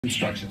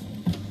Construction.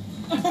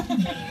 What? I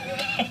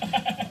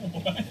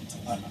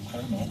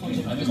don't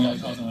know. I think I'll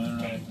call someone.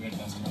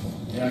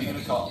 Yeah, I'm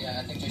gonna call. Yeah,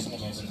 I think Jason will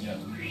go. Yeah.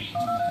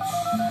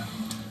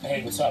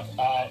 Hey, what's up?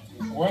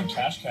 We're on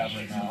Cash Cab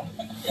right now,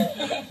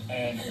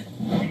 and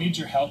we need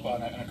your help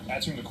on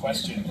answering the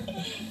question.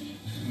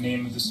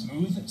 Name the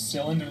smooth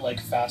cylinder-like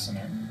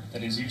fastener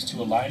that is used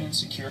to align and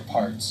secure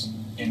parts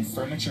in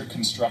furniture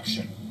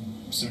construction.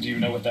 So do you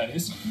know what that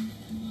is?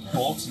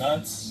 Bolts,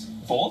 nuts,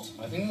 bolt?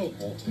 I think it'll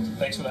bolt.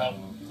 Thanks for the help.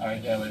 All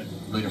right, yeah, later.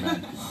 Later,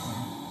 man.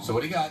 So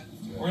what do you got?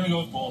 We're gonna go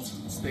with bolt.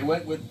 They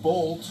went with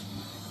bolt.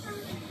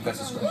 That's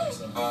a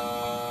script.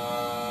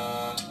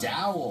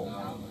 Dowel.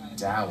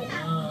 Dowel.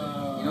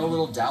 You know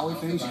little dowel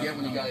things you get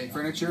when you got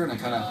furniture and I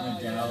kind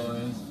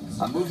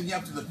of... I'm moving you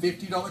up to the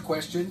 $50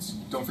 questions.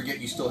 Don't forget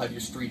you still have your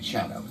street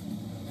shout-out.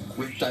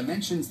 With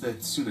dimensions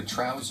that suit a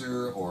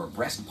trouser or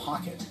breast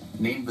pocket,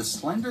 name the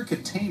slender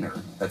container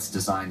that's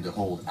designed to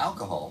hold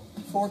alcohol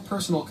for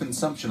personal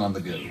consumption on the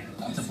go.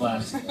 It's a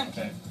flask.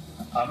 Okay.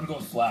 I'm gonna go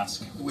with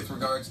flask. With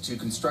regards to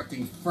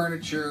constructing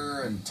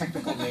furniture and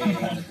technical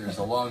names, there's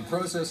a long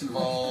process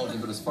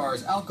involved, but as far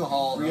as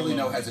alcohol, really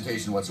no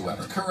hesitation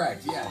whatsoever.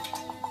 Correct, yeah.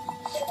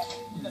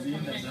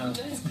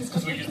 It's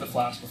because we use the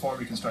flask before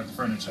we construct the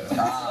furniture.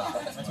 Ah.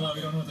 That's why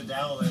we don't know what the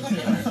dowel is.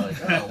 It's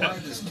like, oh, why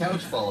did this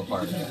couch fall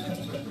apart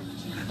again?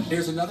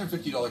 Here's another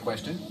 $50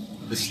 question.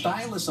 The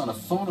stylus on a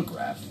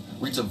phonograph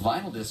reads a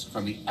vinyl disc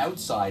from the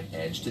outside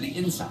edge to the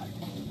inside.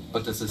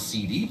 But does a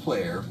CD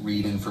player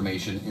read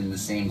information in the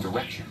same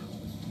direction?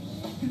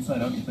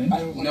 Inside out, you think?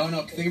 No.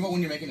 Think about when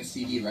you're making a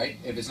CD, right?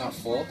 If it's not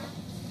full.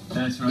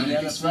 That's right.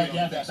 Yeah, that's right.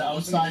 Yeah, the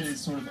outside is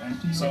sort of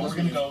empty. So we're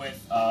gonna go with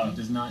it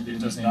does not do in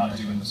the same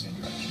direction.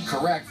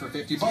 Correct for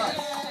 $50.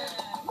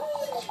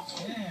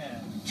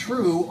 Yeah.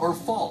 True or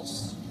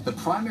false? The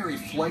primary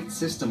flight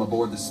system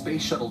aboard the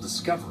Space Shuttle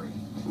Discovery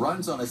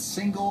runs on a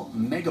single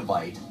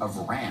megabyte of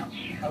RAM.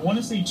 I want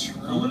to say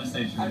true.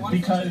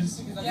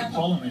 Because the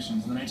Apollo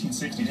missions in the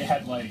 1960s, they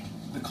had like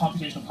the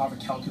computational power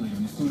calculator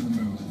when they flew to the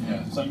moon.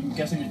 Yeah. So I'm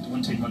guessing it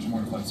wouldn't take much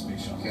more to fly the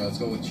space shuttle. Okay, let's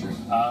go with true.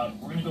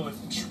 We're gonna go with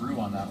true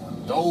on that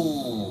one.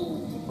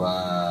 Oh,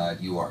 but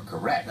you are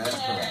correct. That's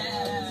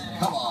correct.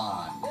 Come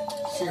on,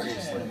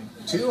 seriously.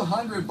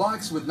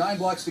 $200 with 9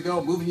 blocks to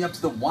go. Moving you up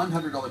to the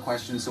 $100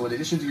 question. So in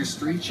addition to your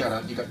street shout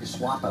out, you got your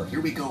swap out. Here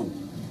we go.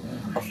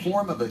 A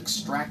form of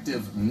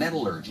extractive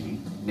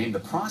metallurgy, named the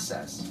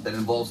process that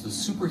involves the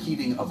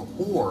superheating of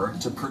ore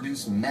to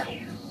produce metal.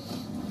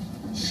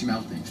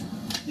 Smelting.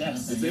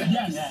 Yes.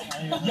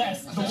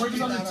 Yes. The word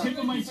is on the tip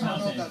of my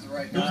tongue. That's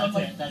right.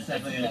 That's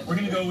definitely it. We're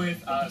gonna go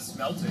with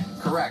smelting.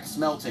 Correct,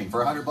 smelting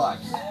for $100.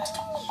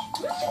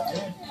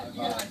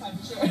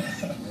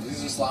 This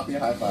is a sloppy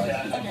high five.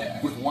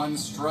 Yeah. With one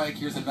strike,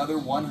 here's another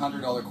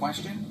 $100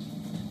 question.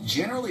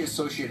 Generally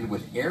associated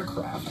with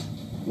aircraft,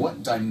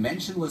 what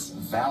dimensionless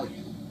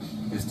value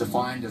is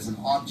defined as an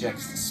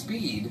object's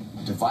speed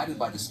divided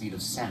by the speed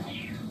of sound?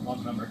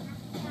 Mach number.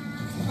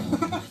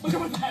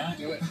 Do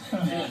it.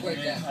 Quick,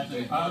 yeah.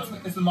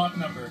 It's the Mach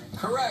number.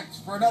 Correct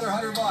for another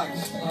 $100.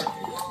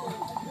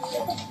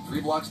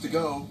 3 blocks to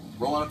go.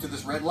 Rolling up to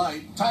this red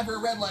light. Time for a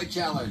red light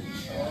challenge.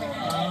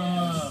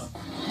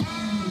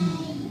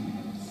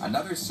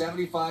 Another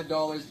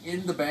 $75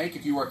 in the bank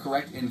if you are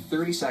correct in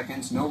 30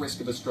 seconds. No risk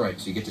of a strike,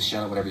 so you get to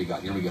shout out whatever you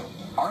got. Here we go.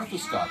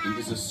 Arthroscopy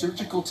is a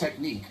surgical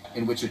technique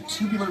in which a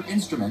tubular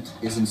instrument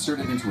is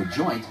inserted into a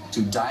joint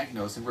to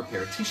diagnose and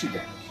repair tissue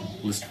damage.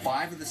 List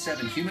 5 of the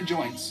 7 human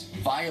joints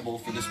viable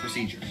for this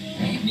procedure.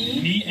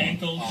 Knee,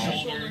 ankle,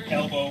 shoulder,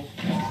 elbow,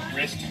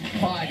 wrist.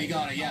 5, you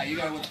got it. Yeah, you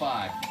got it with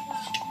 5.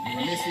 You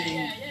were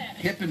missing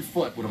hip and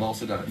foot would have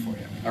also done it for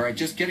you. All right,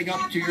 just getting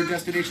up to your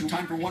destination.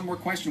 Time for one more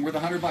question worth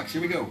 $100.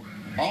 Here we go.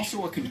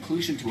 Also a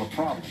conclusion to a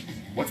problem.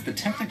 What's the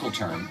technical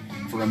term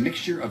for a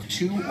mixture of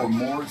 2 or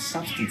more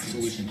substances?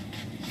 Solution.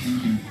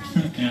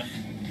 Yeah.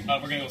 We're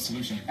gonna go with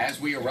solution. As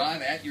we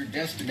arrive at your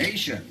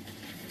destination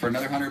for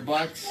another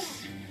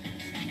 $100.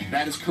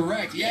 That is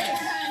correct. Yes.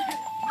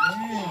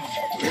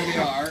 Here we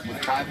are with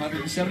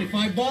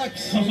 $575.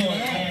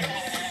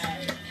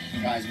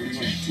 Guys, what do you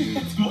want to do?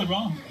 It's really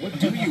wrong. What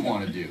do you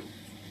want to do?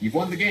 You've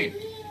won the game,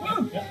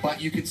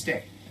 but you could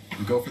stay.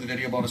 You go for the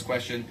video bonus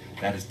question.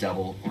 That is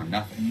double or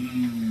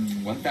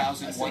nothing.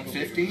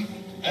 1,150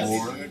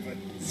 or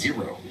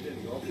 0.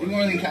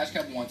 More than Cash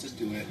Cab wants us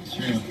to do it.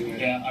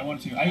 Yeah, I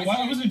want to. I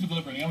wasn't even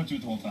deliberating. I want to do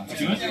it the whole time. Do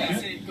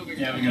it?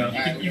 Yeah, we go.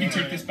 You can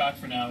take this back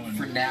for now. And...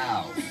 For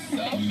now.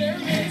 So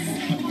nervous.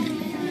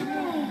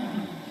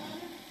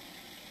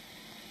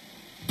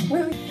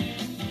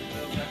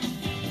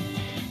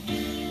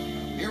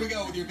 Here we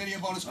go with your video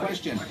bonus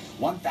question.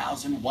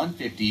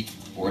 1,150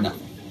 or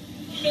nothing.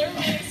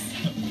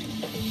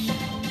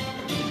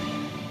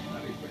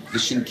 The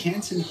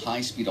Shinkansen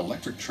high-speed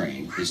electric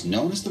train is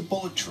known as the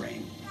Bullet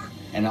Train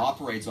and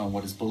operates on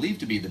what is believed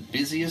to be the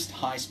busiest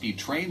high-speed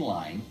train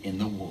line in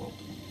the world.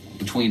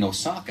 Between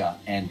Osaka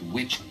and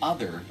which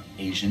other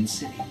Asian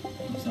city?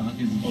 Osaka,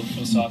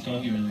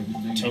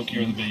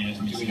 Tokyo, the biggest.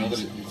 Do we know that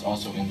it's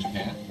also in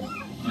Japan?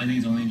 I think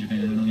it's only in Japan.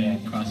 I don't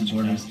think it crosses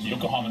borders.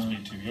 Yokohama's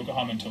big too.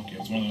 Yokohama and Tokyo.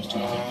 It's one of those two,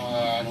 I think.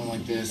 I don't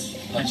like this.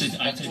 I'd say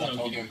Tokyo.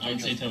 Tokyo.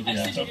 I'd say Tokyo.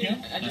 Yeah, Tokyo?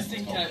 I just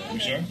think that. You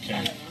sure?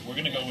 Okay. We're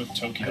gonna go with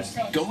Tokyo.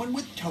 Going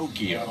with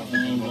Tokyo.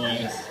 Oh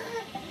boy.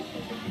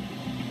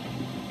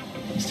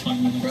 It's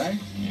 20 minutes. Right?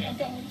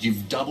 Yeah.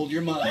 You've doubled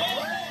your money.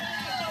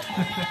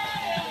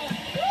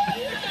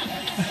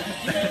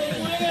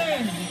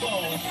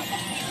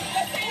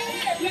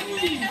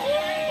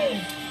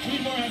 Three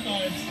more high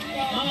fives.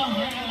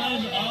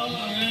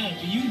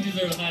 Alright. You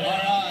deserve a high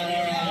five.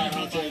 Alright.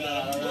 I'll take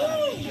that.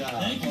 Alright. Yeah.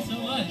 Thank you so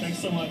much. Thanks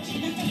so much.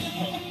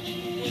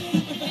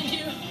 Thank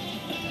you.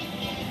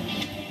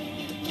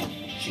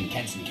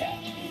 Shinkansen cab.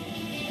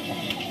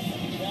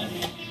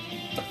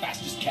 The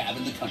fastest cab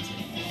in the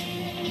country.